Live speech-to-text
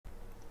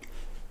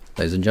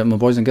Ladies and gentlemen,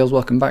 boys and girls,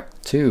 welcome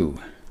back to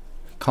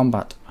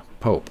Combat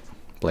Pope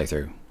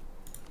playthrough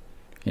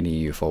in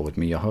EU4 with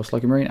me, your host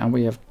Luckymarine, and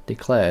we have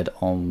declared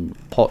on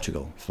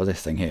Portugal for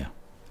this thing here.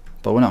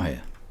 But we're not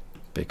here,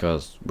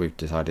 because we've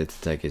decided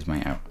to take his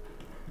mate out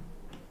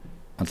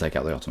and take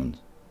out the Ottomans.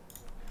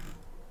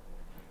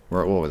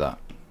 We're at war with that.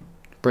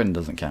 Britain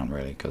doesn't count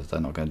really, because they're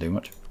not going to do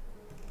much.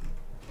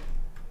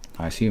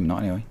 I assume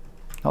not anyway.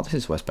 Oh, this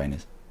is where Spain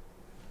is.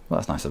 Well,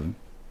 that's nice of him.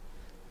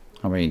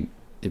 I mean,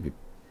 it'd be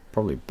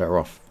probably better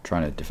off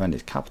trying to defend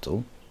his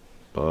capital,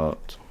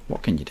 but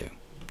what can you do?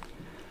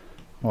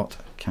 What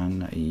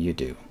can you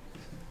do?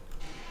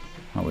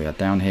 Well, we are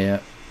down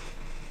here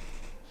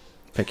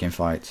picking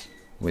fights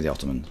with the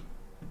Ottomans.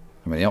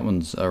 I mean, the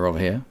Ottomans are over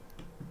here,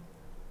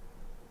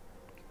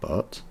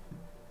 but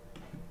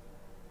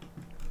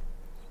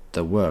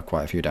there were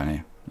quite a few down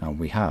here, and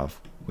we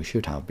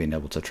should have been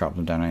able to trap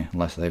them down here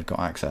unless they've got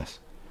access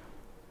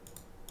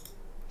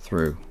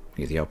through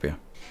Ethiopia,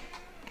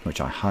 which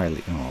I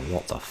highly... oh,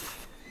 what the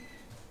f...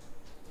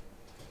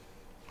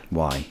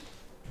 Why?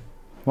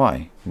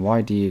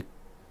 Why do you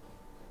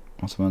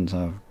Ottomans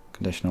have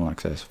conditional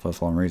access for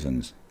foreign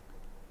reasons?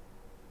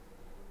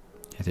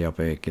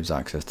 Ethiopia gives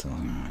access to...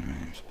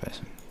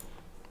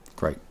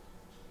 great.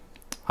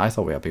 I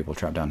thought we had people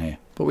trapped down here,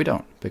 but we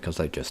don't, because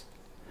they just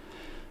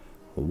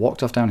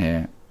walked off down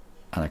here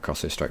and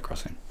across this straight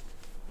crossing.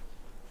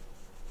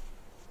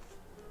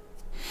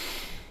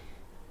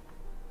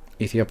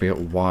 Ethiopia,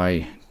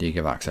 why do you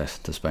give access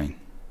to Spain?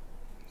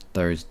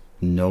 There is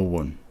no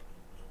one,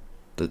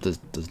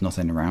 there's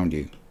nothing around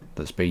you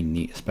that Spain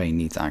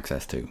needs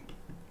access to.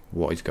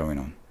 What is going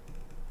on?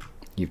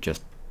 You've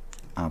just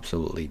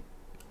absolutely...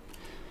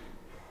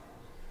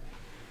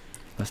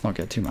 Let's not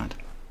get too mad.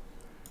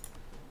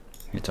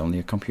 It's only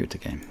a computer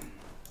game,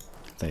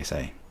 they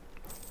say.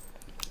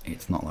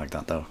 It's not like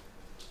that though.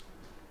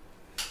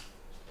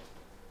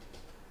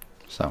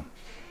 So,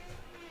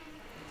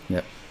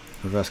 yep,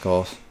 reverse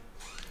course.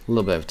 A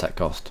little bit of tech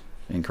cost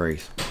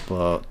increase,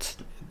 but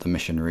the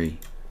missionary...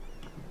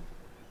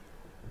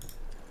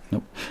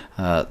 Nope.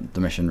 The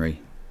missionary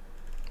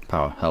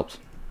power helps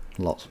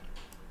lots.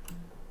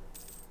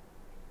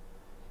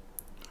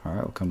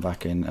 Alright, we'll come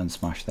back in and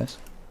smash this.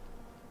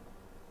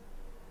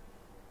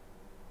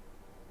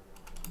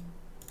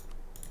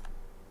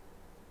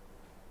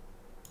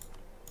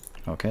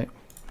 Okay,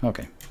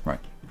 right.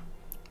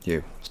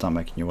 You, start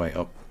making your way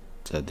up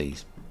to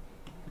these.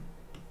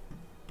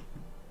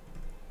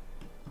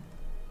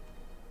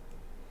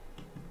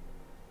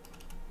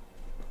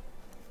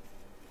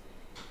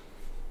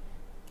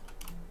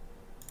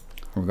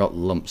 We've got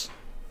lumps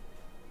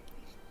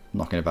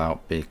knocking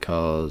about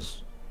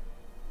because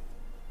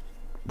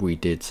we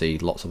did see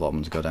lots of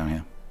Ottomans go down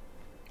here,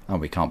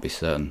 and we can't be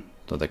certain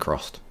that they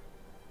crossed,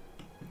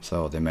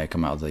 so they may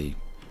come out of the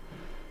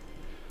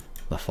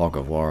fog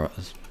of war at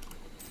us.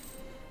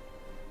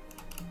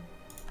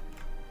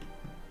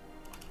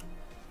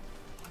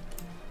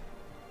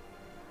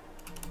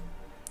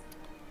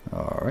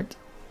 Alright.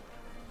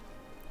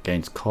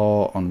 Gains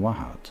core on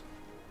Wahad.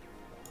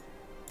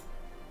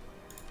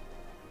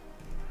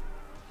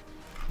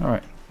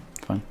 Alright,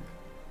 fine.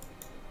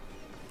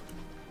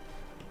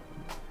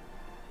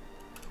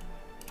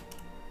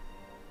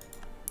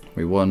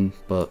 We won,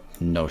 but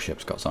no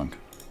ships got sunk.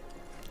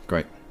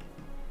 Great.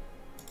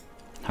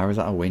 How is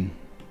that a win?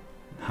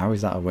 How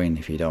is that a win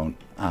if you don't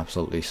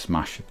absolutely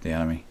smash the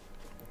enemy?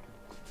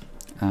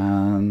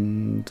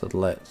 And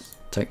let's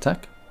take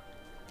tech.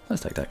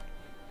 Let's take tech.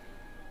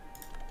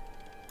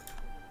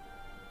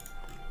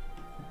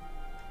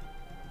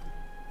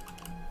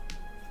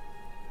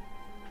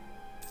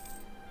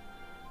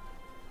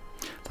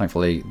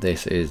 Thankfully,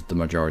 this is the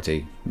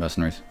majority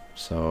mercenaries,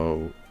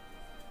 so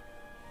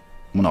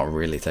we're not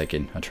really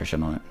taking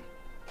attrition on it.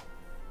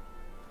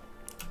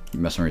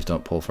 Mercenaries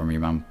don't pull from your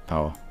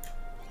manpower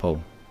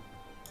pool.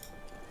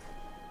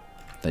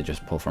 They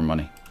just pull from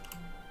money.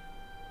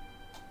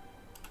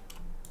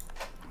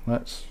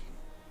 Let's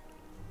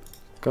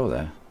go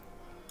there,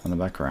 and then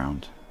back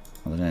around,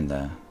 and then in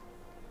there,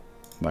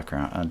 back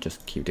around, and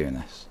just keep doing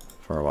this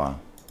for a while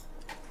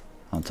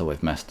until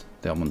we've messed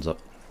the Ottomans up.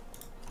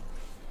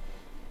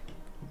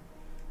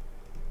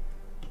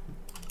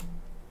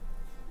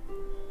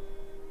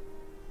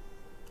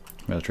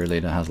 Military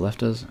leader has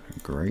left us.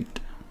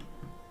 Great.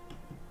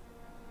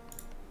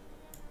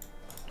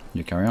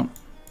 You carry on.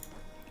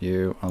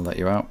 You, I'll let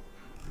you out.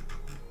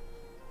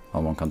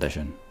 On one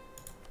condition.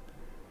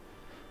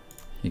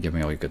 You give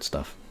me all your good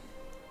stuff.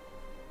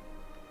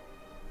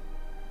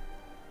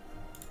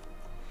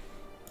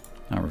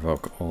 And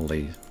revoke all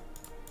these.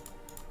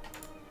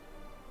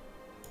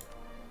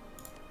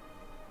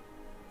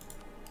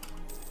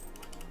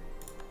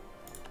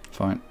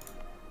 Fine.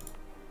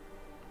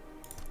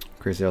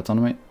 Increase the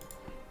autonomy.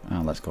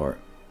 And let's score it.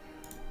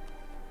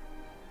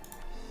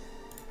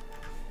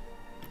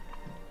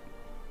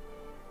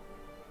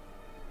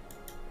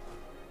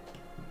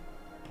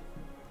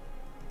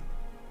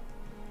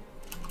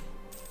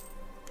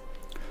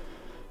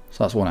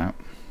 So that's one out.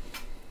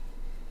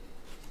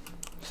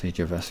 Siege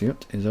of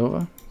Asiut is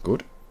over.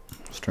 Good.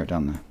 Straight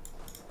down there.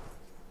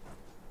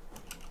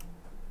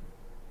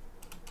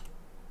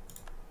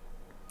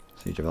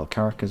 Siege of El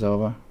Karak is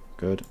over.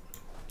 Good.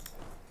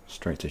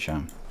 Straight to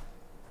Sham.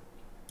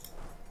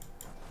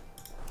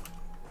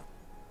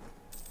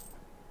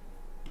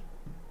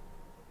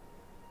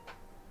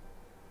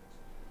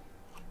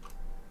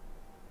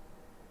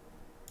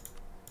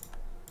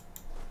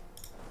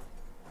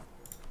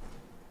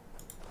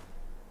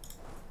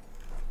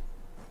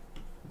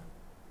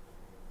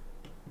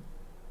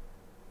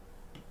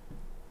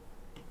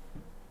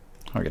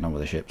 How are we getting on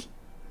with the ships?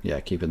 Yeah,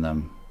 keeping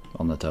them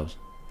on their toes.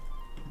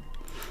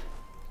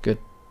 Good.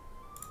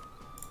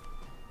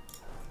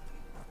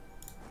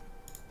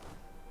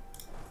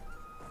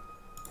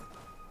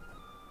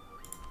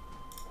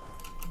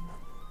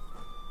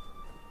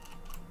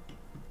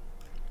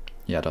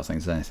 Yeah, I don't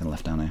think there's anything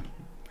left down here.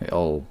 It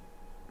all...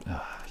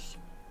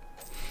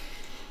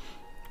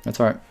 It's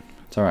alright.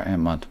 It's alright, I ain't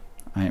mad.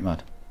 I ain't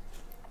mad.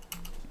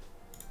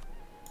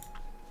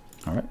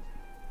 Alright.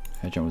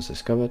 Agent was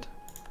discovered.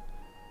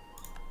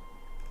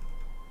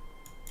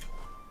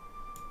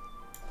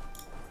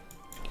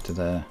 You to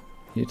there.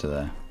 You to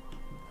there.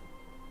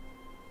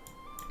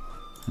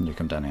 And you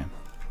come down here.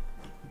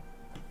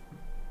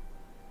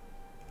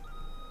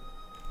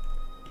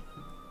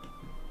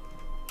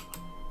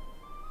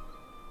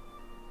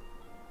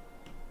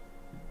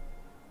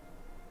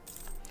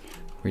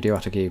 We do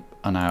have to keep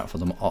an eye out for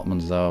the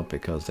Ottomans though,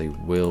 because they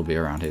will be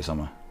around here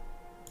somewhere.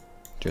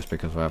 Just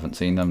because we haven't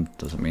seen them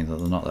doesn't mean that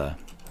they're not there.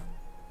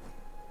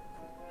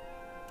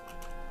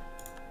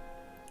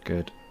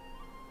 Good.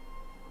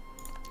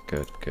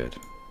 Good, good.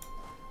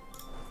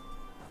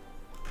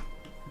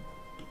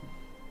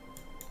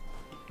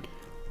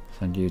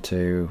 Send you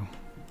to...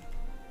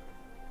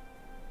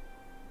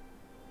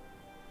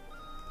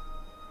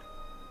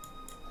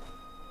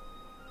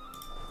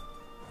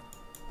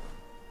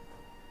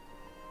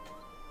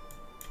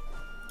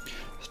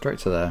 straight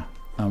to there,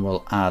 and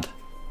we'll add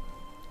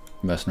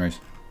mercenaries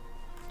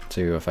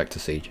to effect a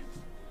siege.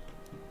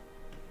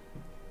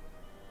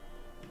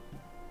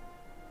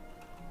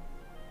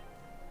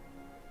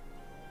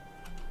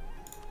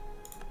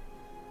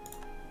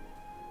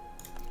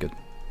 Good.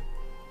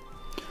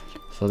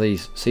 So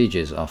these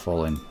sieges are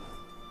falling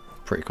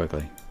pretty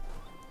quickly.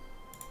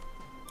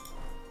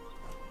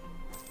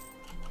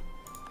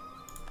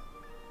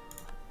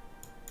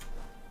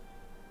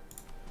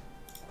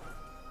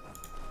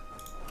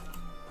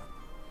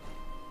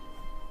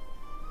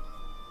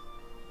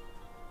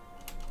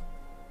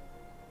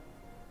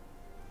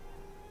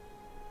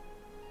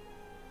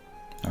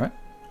 Alright.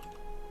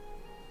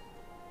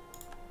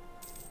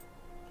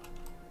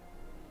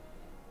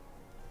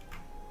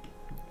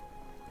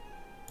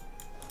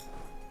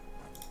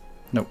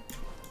 Nope.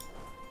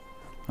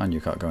 And you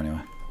can't go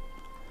anywhere.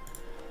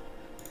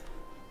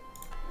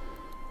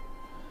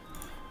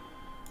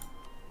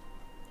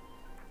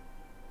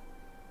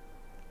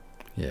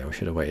 Yeah, we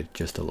should have waited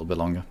just a little bit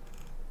longer.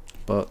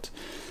 But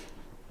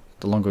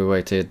the longer we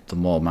waited, the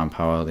more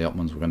manpower the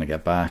Ottomans were going to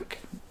get back.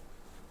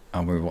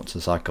 And we want to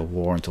cycle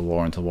war into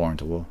war into war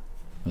into war.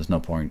 There's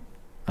no point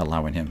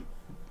allowing him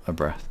a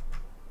breath.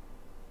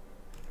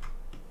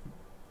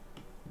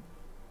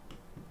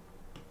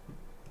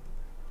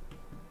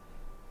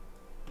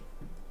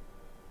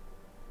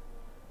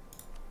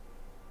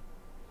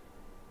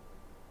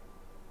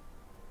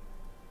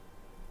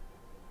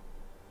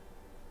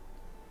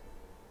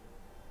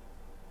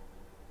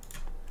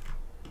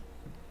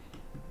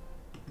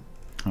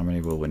 How many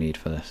will we need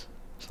for this?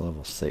 It's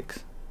level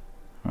 6.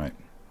 Right.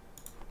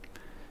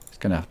 It's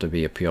going to have to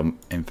be a pure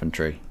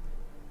infantry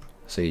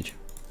siege.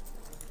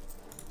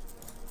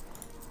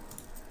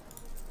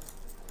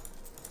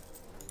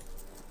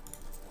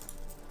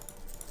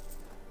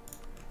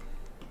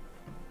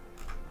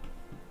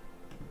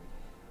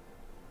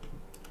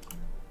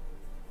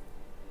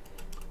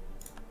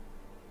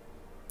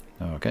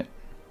 Okay.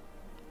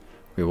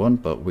 We won,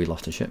 but we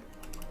lost a ship.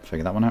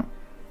 Figure that one out.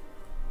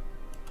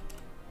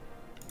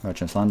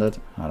 Merchants landed.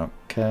 I don't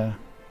care.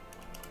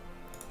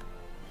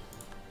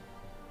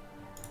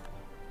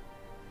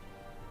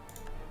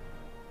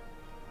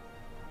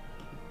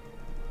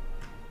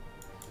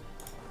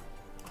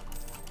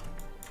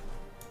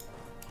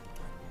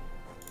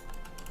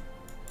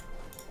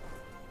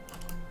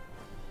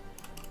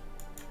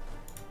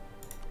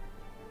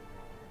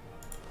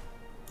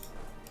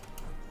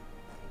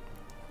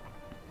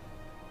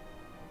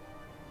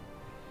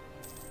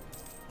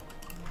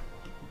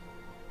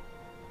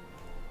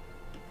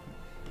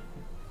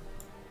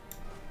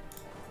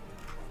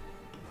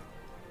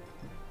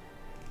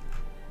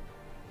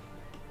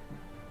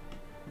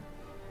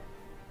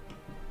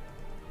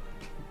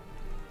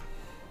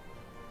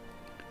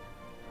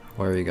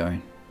 Where are you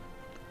going?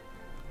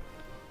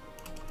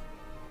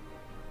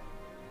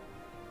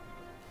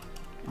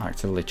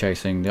 Actively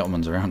chasing the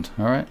Ottomans around.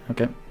 Alright,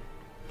 okay.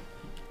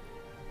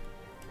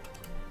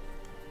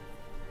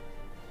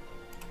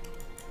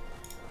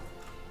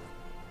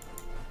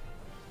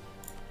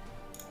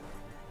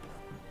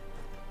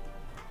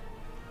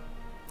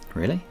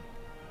 Really?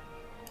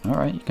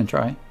 Alright, you can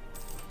try.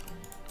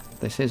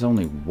 This is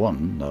only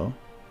one, though.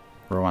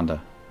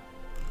 Rwanda.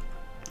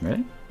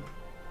 Really?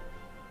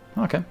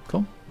 Okay,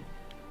 cool.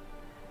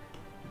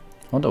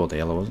 I wonder what the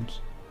yellow was.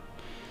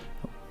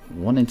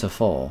 1 into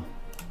 4.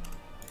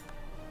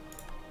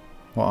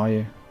 What are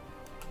you?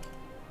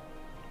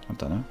 I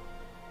don't know.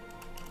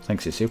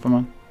 Thinks he's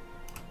Superman.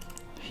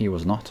 He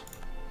was not.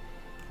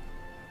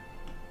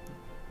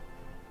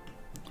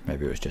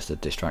 Maybe it was just a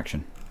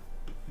distraction.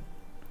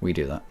 We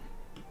do that.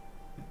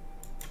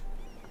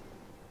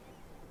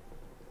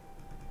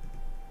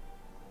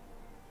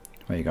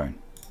 Where are you going?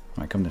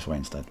 Right, come this way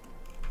instead.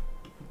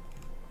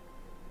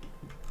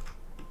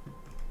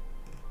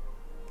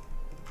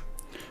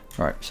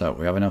 Right, so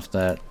we have enough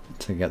there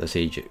to get the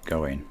siege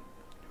going.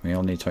 We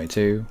only need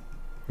 22.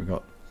 We've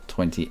got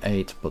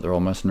 28, but they're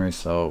all mercenaries,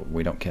 so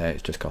we don't care.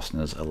 It's just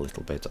costing us a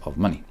little bit of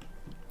money.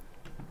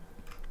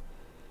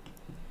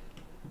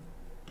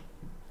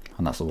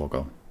 And that's the war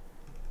goal.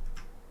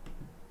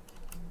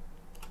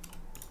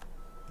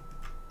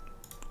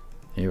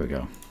 Here we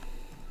go.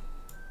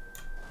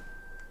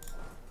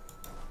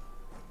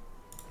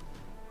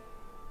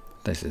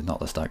 This is not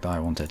the stack that I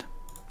wanted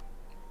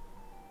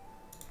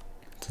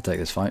to take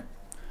this fight.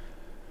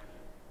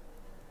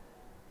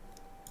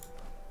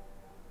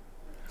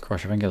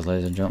 Cross your fingers,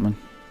 ladies and gentlemen.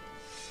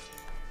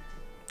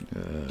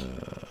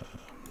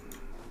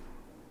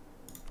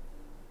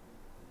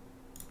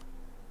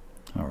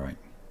 Alright.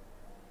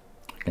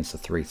 Against the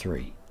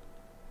 3-3.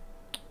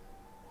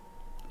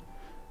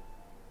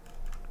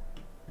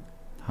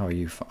 How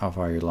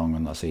far are you along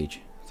on that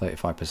siege?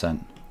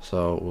 35%.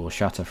 So we'll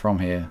shatter from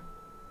here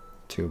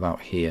to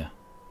about here.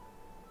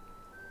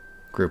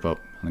 Group up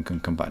and then can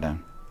come back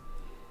down.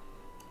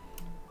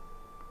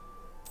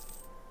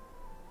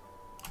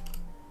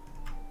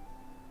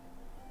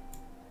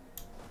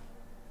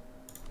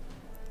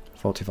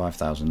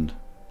 $45,000.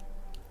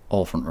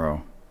 All front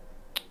row.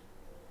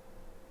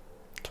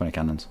 20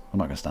 cannons. I'm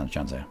not going to stand a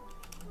chance here.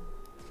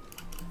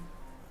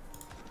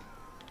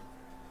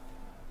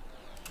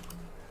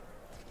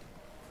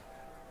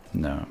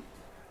 No.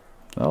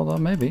 Although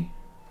maybe.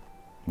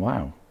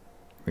 Wow.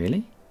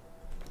 Really?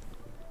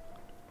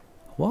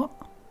 What?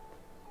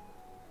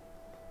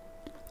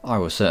 I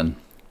was certain.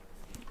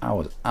 I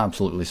was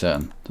absolutely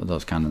certain that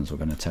those cannons were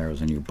going to tear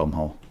us a new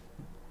bumhole.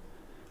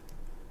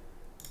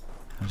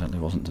 Evidently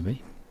wasn't to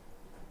be.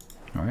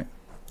 Alright.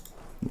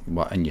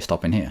 What, and you're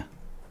stopping here?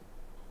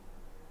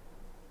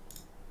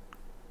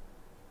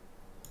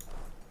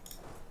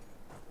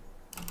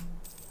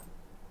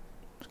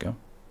 Let's go.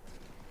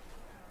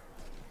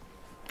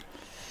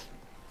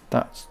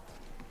 That's...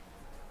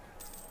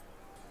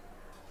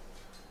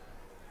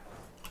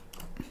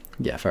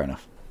 yeah, fair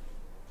enough.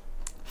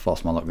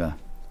 Forced my luck there.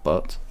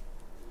 But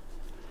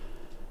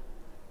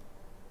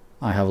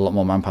I have a lot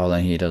more manpower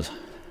than he does.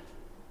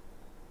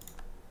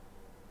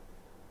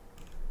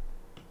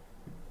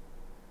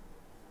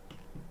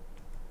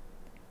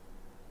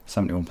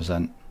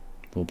 %71%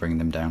 will bring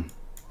them down.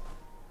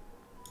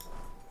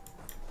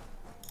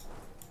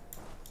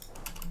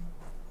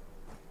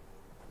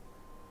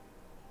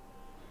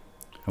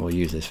 I will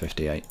use this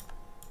 58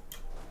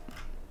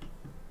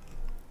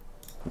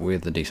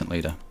 with a decent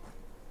leader.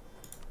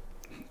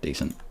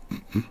 Decent.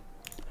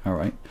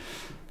 Alright.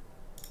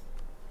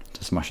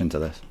 To smash into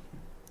this.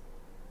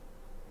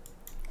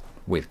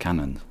 With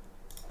cannons.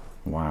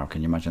 Wow,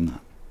 can you imagine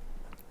that?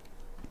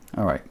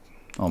 Alright,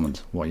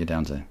 almonds, what are you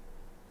down to?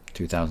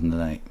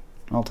 2008.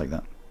 I'll take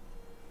that.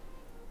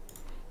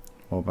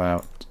 What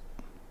about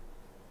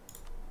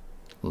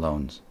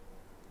loans?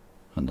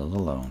 Another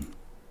loan.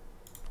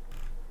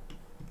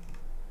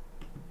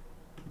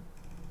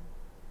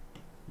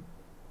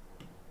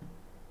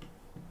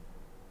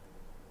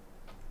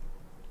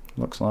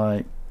 Looks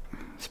like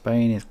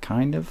Spain is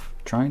kind of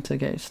trying to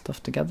get its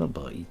stuff together,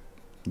 but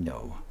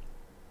no.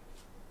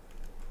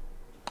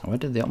 Where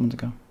did the Ottomans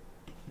go?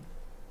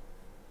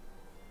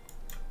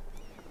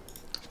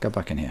 Let's go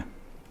back in here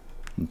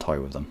and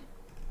toy with them.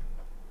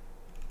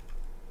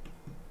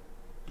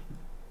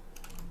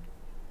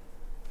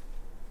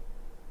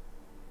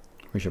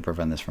 We should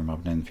prevent this from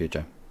happening in the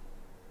future.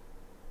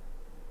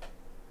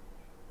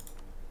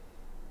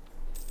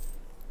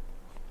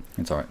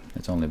 It's alright,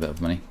 it's only a bit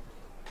of money.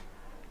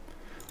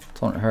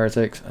 Tolerant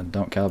heretics, I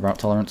don't care about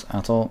tolerance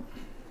at all.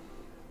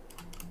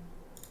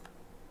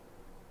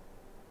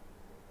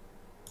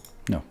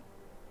 No.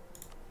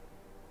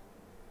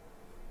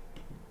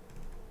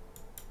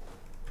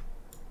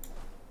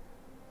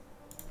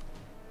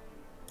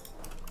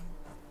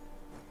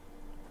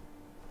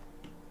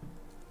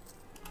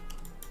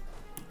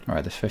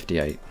 Alright, this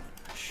 58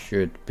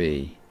 should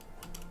be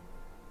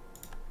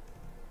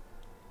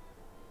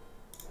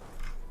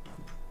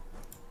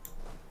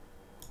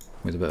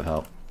with a bit of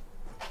help.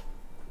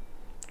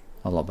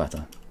 A lot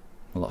better,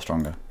 a lot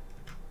stronger.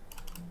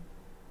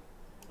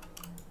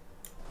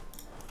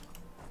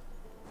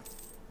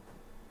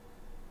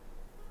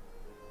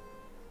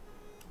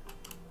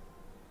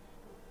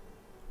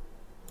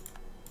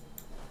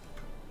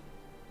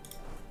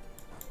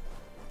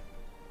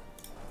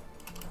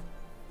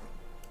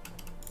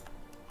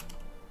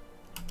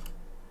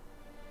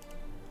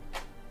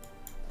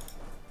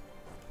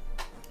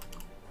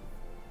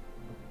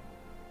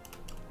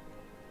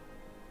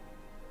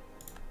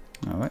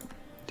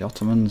 The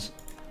Ottomans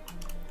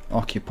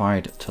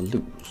occupied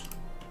Toulouse.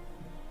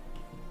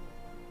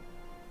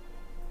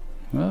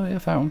 Well, yeah,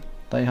 found.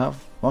 They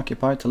have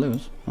occupied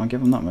Toulouse. I'll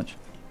give them that much.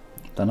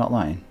 They're not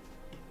lying.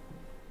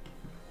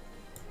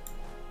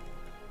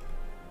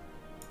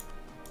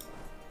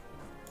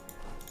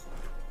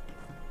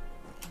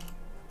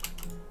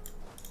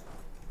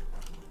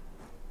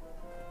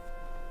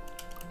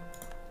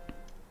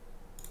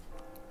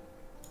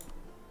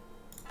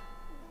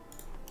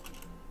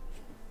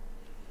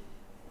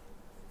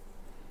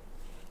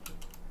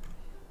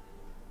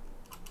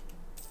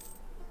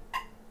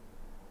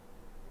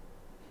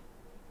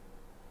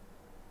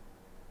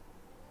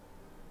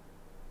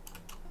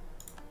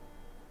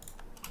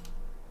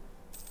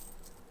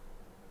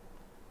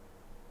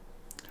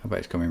 I bet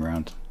it's coming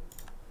round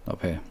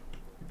up here.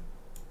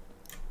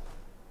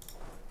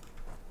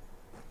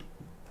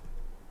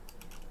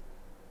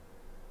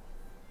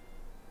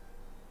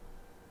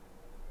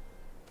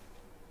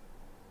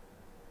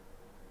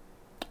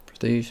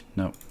 Prestige?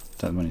 No,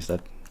 take the money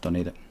instead. Don't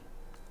need it.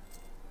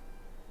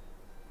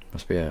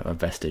 Must be a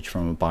vestige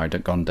from a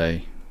bygone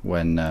day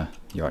when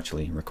you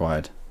actually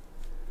required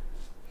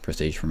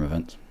prestige from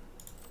events.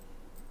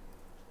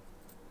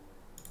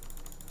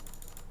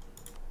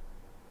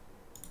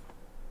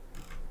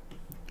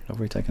 Have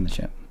we taken the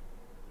ship?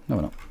 No,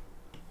 we're not.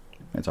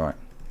 It's alright.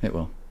 It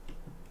will.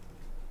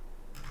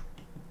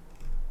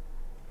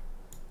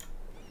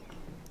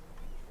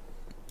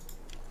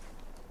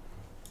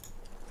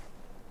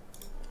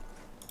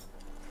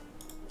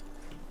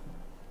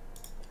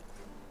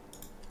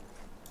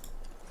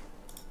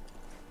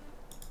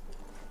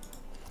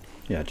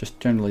 Yeah, just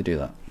generally do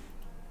that.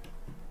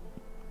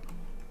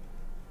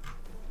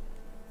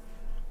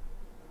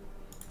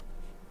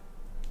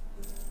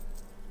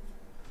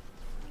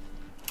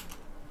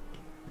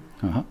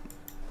 Uh-huh.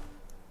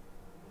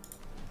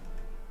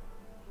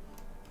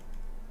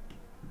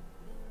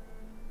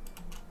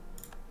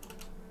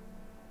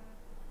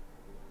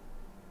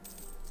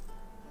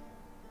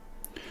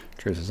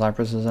 Truce of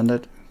Cyprus has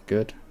ended.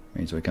 Good.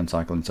 Means we can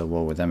cycle into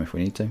war with them if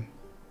we need to.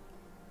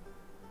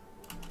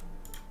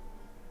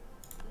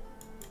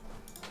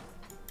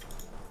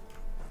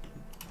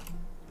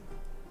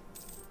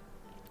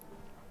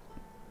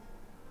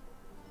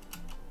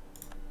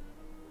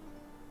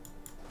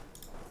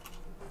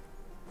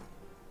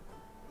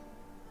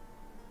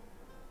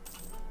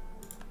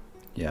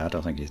 Yeah, I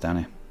don't think he's down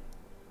here.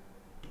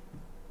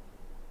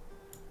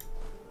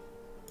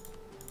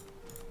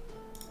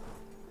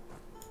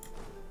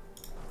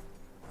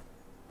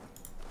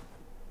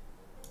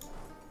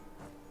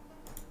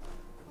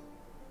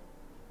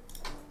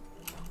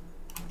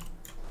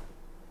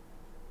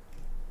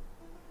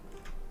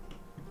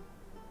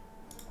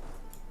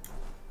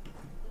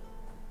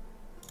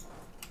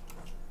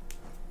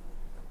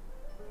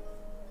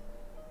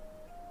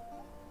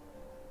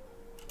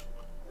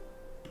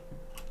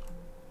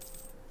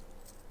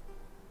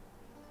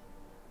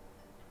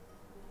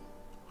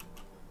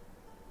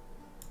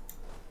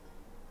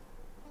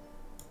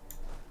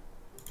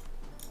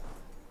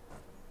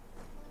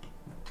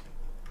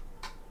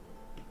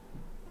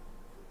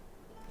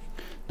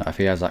 Now, if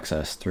he has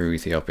access through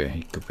Ethiopia,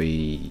 he could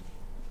be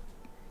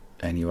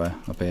anywhere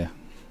up here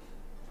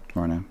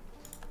right now.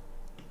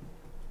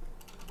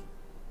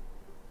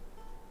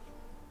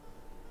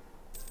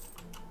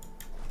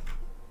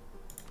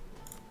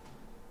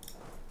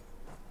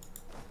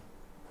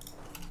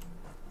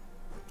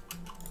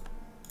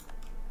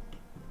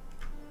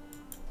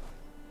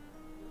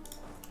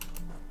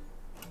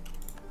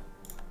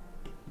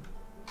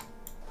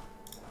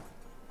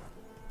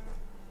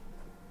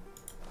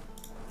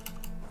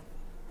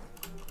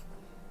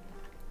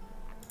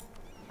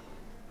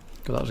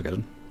 Good, that was a good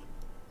one.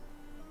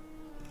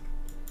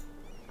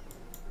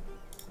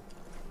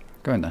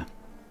 Go in there.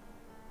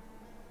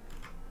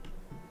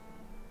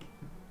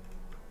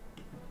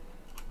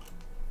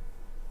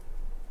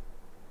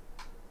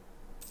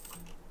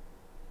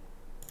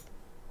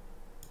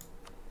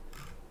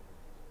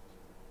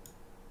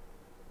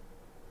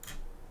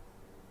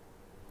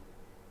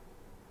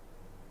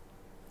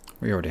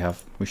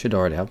 We should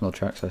already have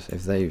military access.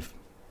 If they've,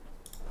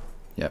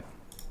 yep,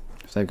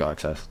 if they've got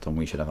access, then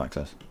we should have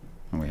access.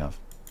 And we have.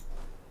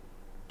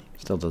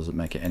 Still doesn't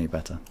make it any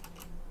better.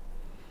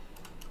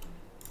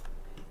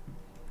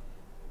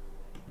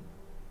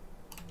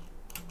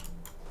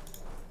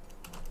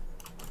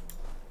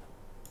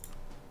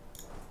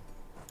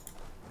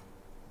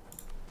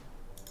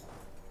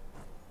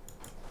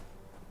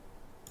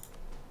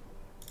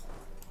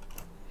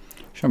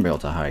 Shouldn't be able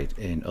to hide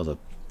in other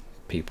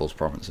people's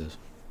provinces,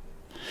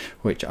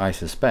 which I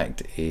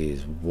suspect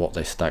is what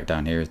this stack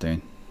down here is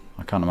doing.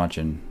 I can't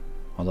imagine,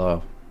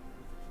 although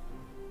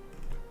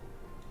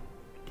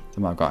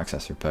they might have got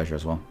access through Persia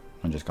as well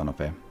and just gone up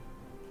here.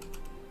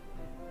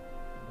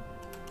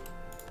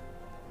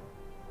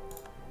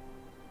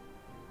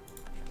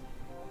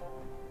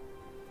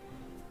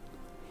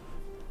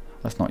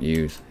 Let's not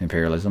use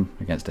imperialism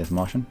against this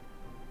Martian.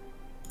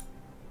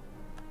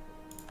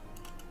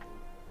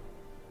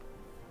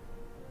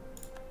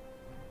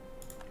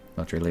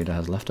 Military leader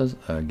has left us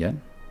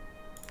again.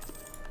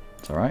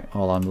 It's alright,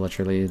 all our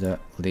military leaders that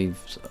leave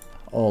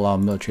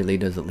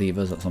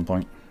us at some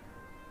point.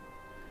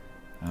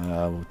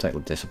 We'll take the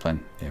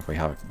discipline if we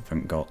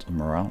haven't got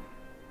morale.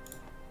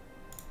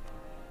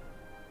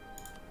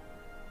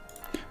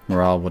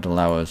 Morale would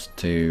allow us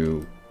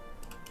to...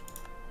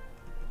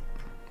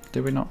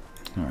 Did we not?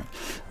 Alright.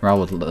 Morale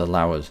would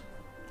allow us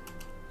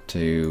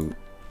to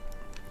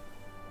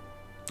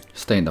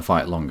stay in the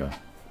fight longer,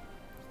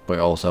 but it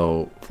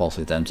also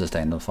forces them to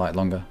stay in the fight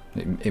longer.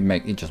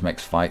 It just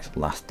makes fights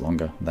last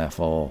longer,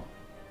 therefore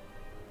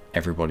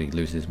everybody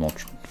loses more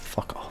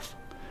fuck off.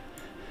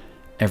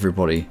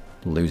 Everybody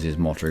loses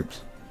more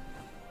troops.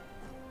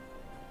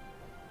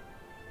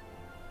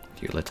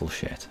 You little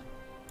shit.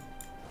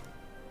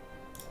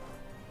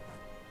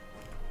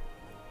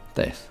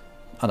 This.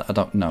 I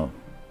don't know.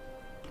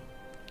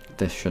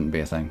 This shouldn't be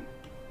a thing.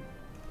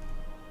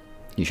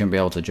 You shouldn't be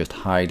able to just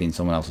hide in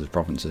someone else's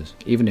provinces,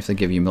 even if they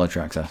give you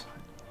military access.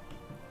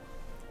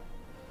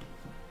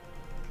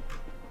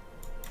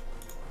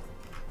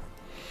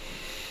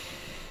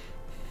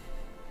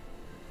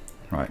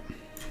 Right.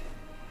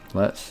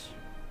 Let's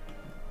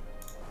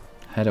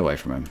head away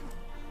from him.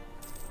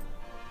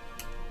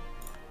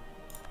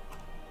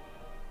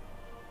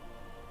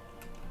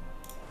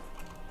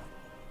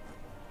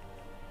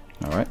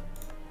 Alright.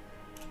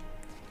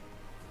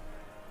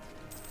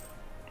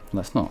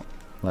 Let's not.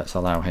 Let's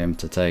allow him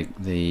to take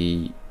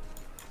the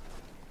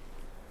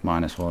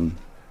 -1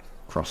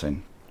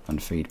 crossing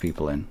and feed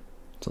people in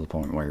to the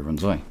point where he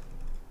runs away.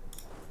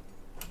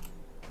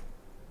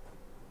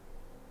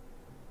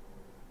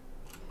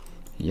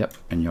 Yep,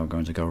 and you're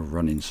going to go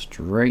running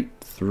straight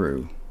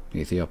through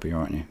Ethiopia,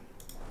 aren't you?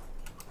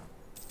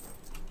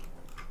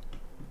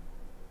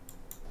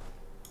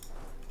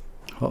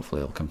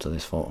 Hopefully he'll come to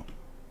this fort.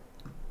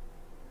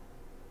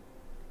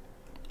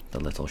 The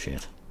little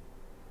shit.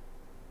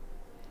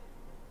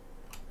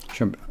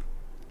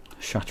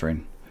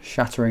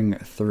 Shattering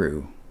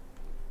through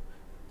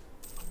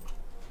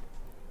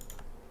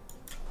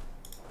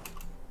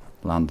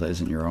land that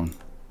isn't your own.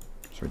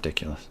 It's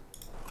ridiculous.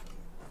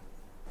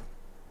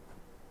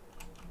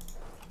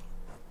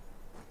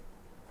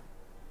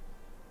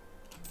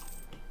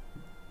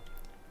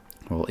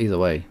 Well, either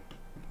way,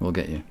 we'll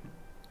get you.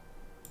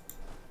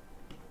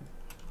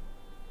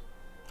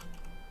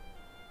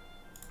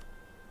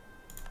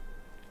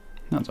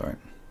 That's alright.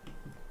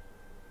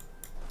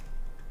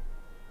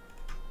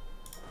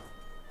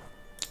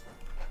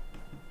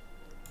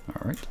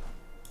 Alright.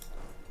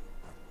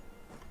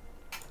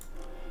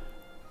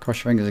 Cross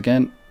your fingers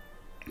again,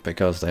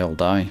 because they all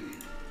die.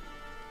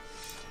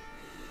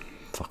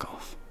 Fuck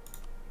off.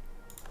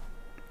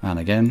 And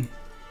again.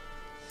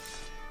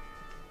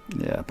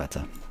 Yeah,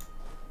 better.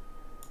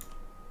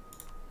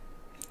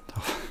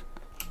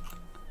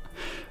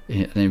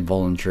 An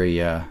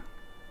involuntary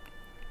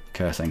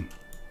cursing.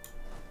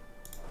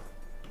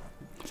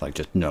 It's like,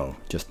 just no,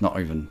 just not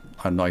even,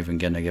 I'm not even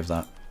gonna give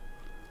that.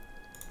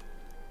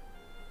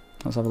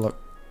 Let's have a look.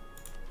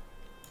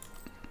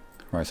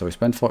 Right, so we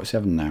spend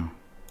 47 now.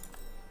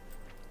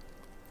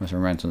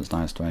 Western maintenance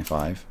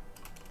 -25.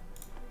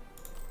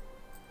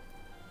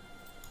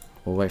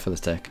 We'll wait for this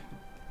tick.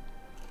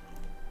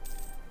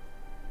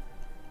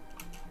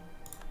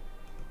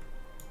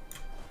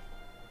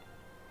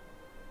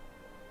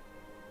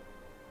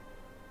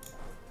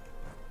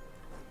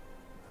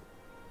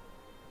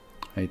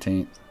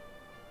 th,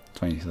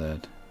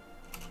 23rd.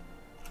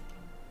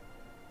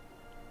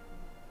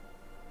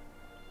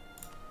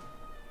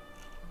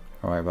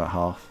 Alright, about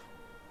half.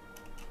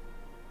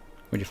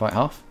 Would you fight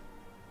half?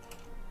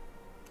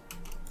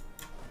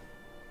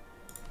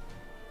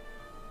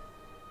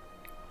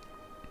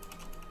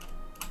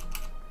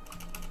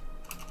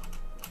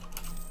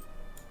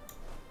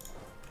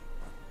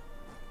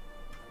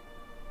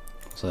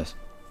 What's this?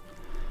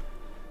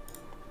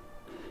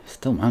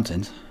 Still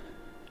mountains.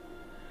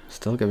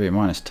 Still give you a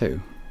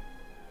 -2.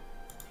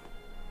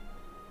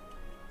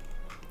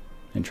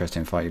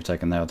 Interesting fight you've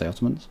taken there with the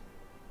Ottomans.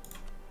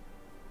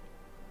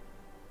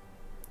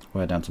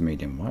 We're down to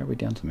medium. Why are we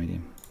down to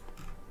medium?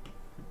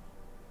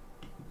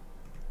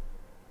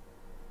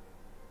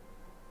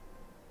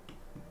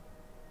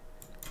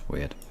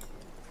 Weird.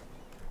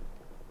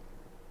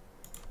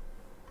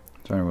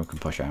 So anyone can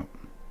push out.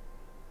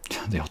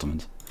 The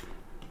Ottomans.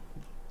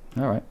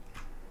 Alright.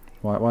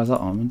 Why is that,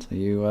 Ottomans? Are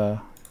you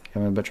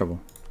having a bit of trouble?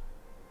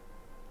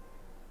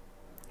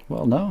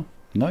 Well, no.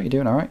 No, you're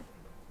doing alright.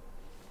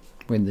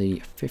 With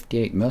the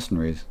 58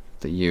 mercenaries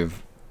that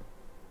you've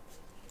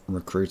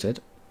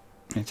recruited,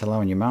 it's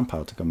allowing your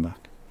manpower to come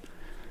back.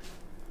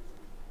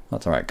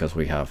 That's alright, because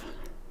we have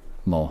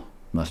more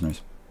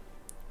mercenaries.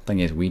 Thing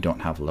is, we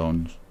don't have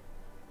loans.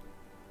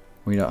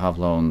 We don't have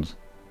loans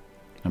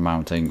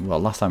amounting... Well,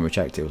 last time we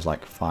checked, it was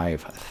like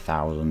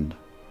 5,000.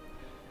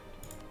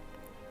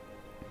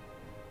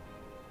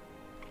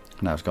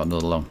 Now it's got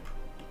another loan.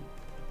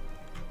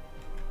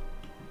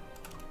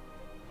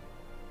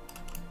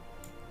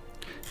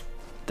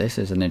 This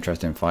is an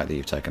interesting fight that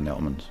you've taken, the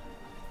Ottomans.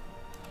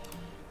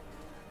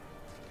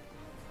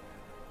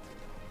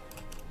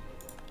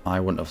 I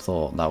wouldn't have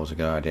thought that was a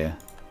good idea.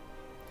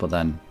 But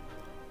then,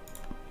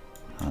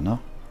 I don't know.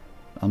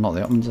 I'm not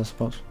the Ottomans, I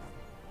suppose.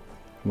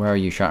 Where are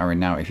you shattering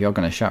now? If you're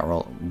going to shatter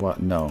all...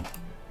 What? No.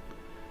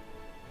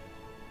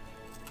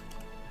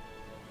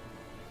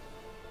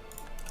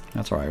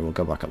 That's alright, we'll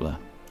go back up there.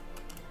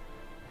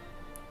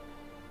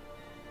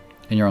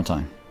 In your own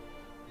time.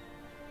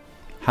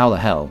 How the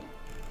hell?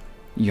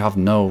 You have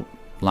no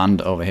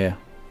land over here.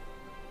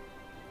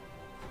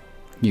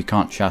 You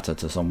can't shatter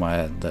to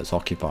somewhere that's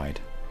occupied.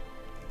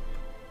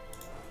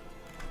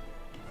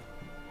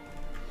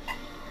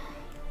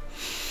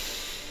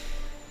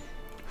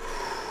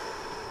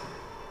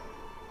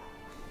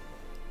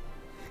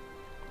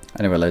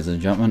 Anyway, ladies and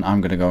gentlemen,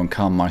 I'm going to go and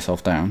calm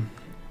myself down.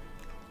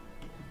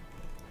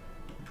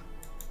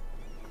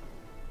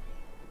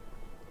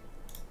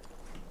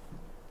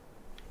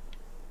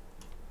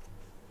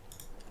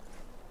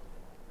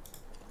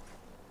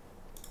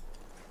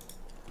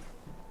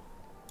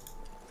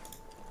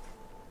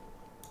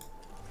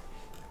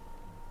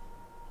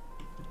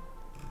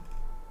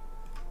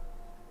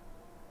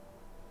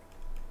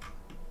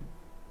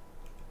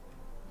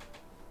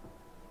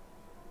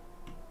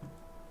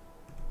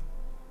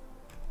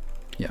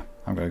 Yeah,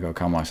 I'm going to go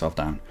calm myself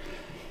down.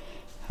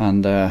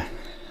 And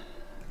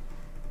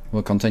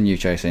we'll continue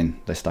chasing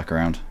this stack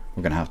around.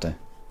 We're going to have to.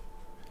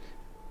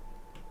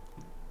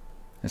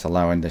 It's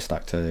allowing this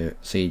stack to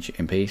siege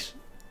in peace.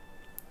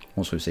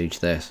 Once we siege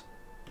this.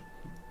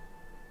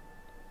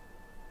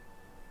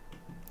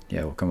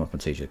 Yeah, we'll come up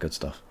and siege the good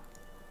stuff.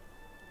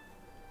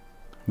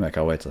 Make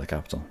our way to the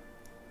capital.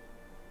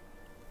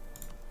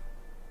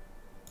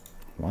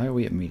 Why are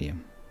we at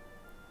medium?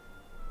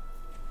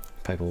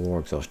 Papal war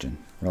exhaustion.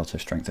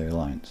 Relative strength of the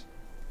alliance.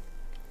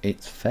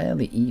 It's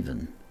fairly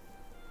even.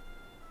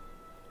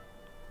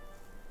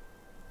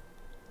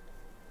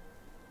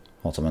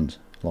 Ottomans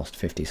lost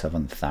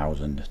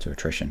 57,000 to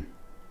attrition.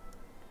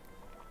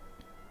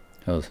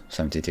 It was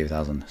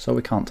 72,000. So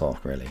we can't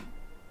talk really.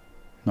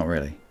 Not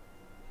really.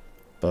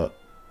 But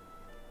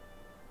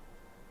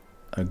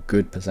a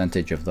good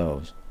percentage of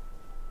those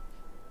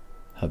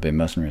have been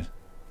mercenaries.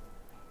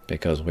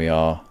 Because we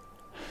are...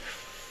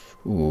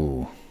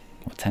 Ooh...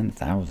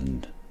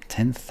 10,000.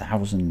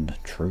 10,000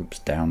 troops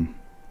down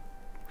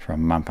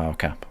from manpower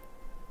cap.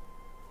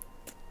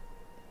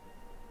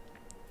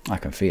 I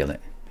can feel it.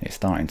 It's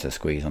starting to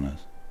squeeze on us.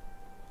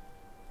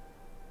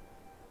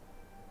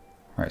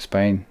 Right,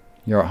 Spain,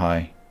 you're at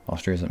high.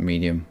 Austria's at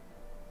medium.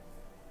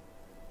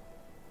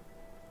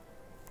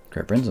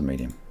 Great Britain's at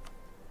medium.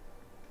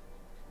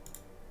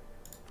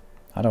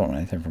 I don't want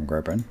anything from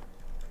Great Britain.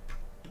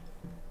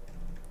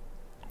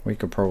 We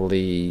could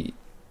probably...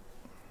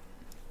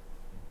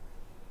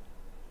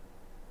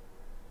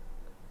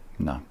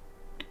 No.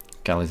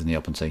 Galleys in the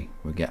open sea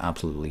would get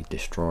absolutely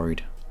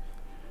destroyed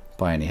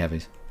by any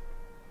heavies.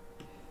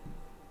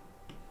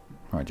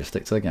 Alright, just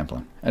stick to the game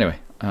plan. Anyway,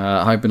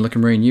 I've been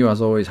Luckymarine. You,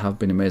 as always, have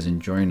been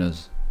amazing. Join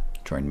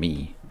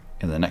me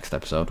in the next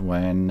episode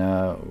when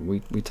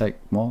we take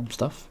more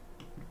stuff.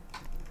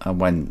 And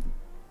when...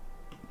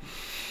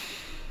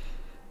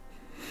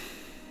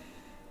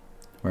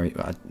 Where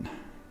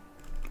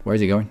is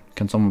he going?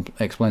 Can someone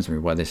explain to me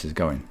where this is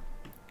going?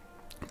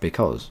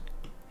 Because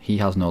he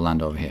has no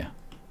land over here.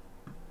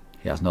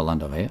 He has no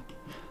land over here.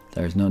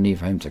 There is no need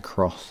for him to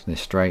cross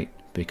this strait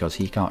because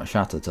he can't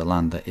shatter to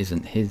land that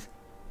isn't his.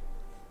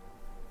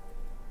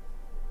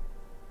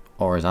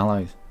 Or his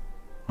allies.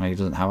 Well, he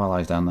doesn't have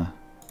allies down there.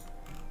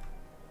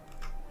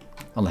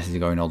 Unless he's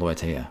going all the way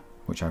to here,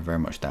 which I very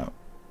much doubt.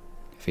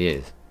 If he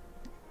is,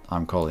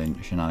 I'm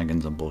calling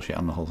shenanigans and bullshit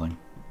on the whole thing.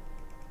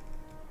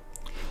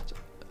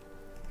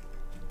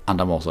 And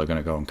I'm also going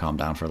to go and calm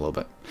down for a little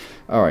bit.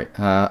 Alright,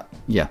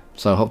 yeah,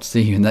 so I hope to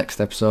see you next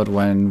episode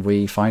when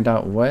we find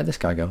out where this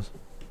guy goes.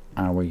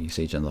 And we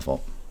siege in the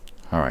fort.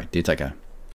 Alright, do take care.